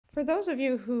For those of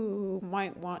you who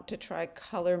might want to try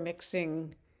color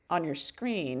mixing on your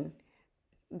screen,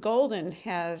 Golden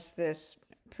has this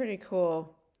pretty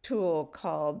cool tool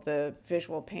called the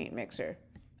Visual Paint Mixer.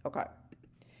 Okay,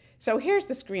 so here's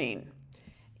the screen.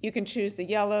 You can choose the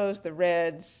yellows, the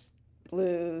reds,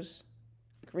 blues,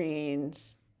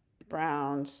 greens,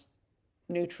 browns,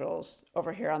 neutrals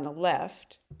over here on the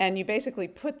left. And you basically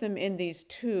put them in these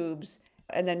tubes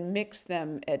and then mix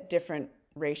them at different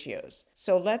ratios.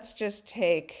 So let's just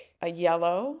take a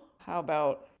yellow. How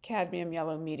about cadmium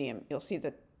yellow medium? You'll see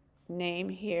the name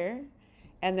here,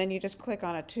 and then you just click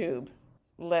on a tube.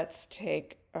 Let's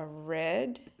take a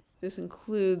red. This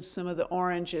includes some of the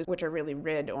oranges, which are really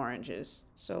red oranges.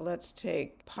 So let's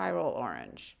take pyrrole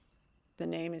orange. The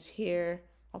name is here.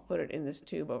 I'll put it in this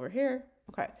tube over here.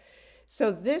 Okay,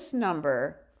 so this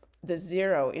number, the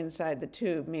 0 inside the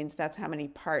tube, means that's how many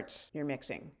parts you're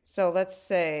mixing. So let's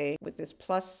say with this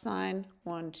plus sign,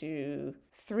 1, 2,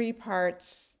 3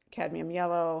 parts cadmium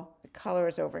yellow. The color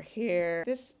is over here.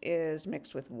 This is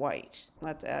mixed with white.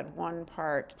 Let's add 1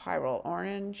 part pyrrole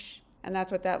orange, and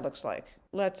that's what that looks like.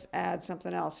 Let's add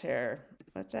something else here.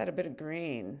 Let's add a bit of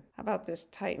green. How about this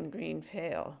Titan green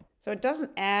pale? So it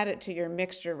doesn't add it to your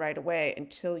mixture right away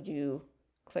until you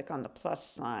click on the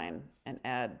plus sign and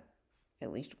add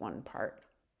at least 1 part.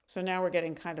 So now we're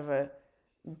getting kind of a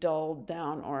dulled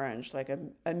down orange, like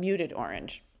a muted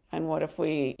orange. And what if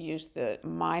we use the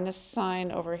minus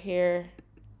sign over here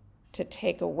to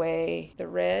take away the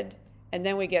red? And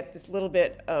then we get this little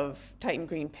bit of Titan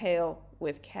green pale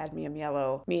with cadmium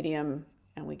yellow medium,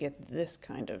 and we get this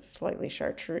kind of slightly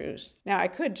chartreuse. Now I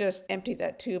could just empty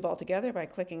that tube altogether by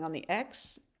clicking on the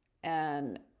X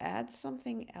and add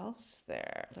something else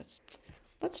there.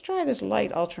 Let's try this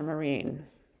light ultramarine.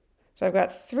 So I've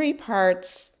got 3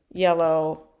 parts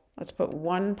yellow. Let's put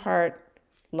 1 part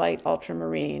light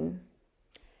ultramarine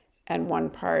and 1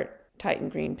 part Titan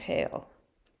green pale.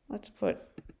 Let's put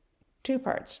 2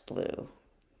 parts blue.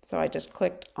 So I just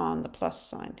clicked on the plus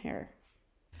sign here.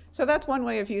 So that's one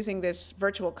way of using this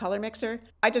virtual color mixer.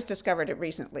 I just discovered it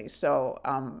recently, so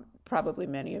probably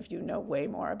many of you know way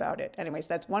more about it. Anyways,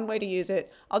 that's one way to use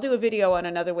it. I'll do a video on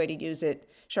another way to use it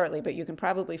shortly, but you can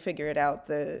probably figure it out.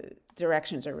 The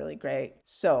directions are really great.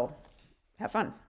 So have fun.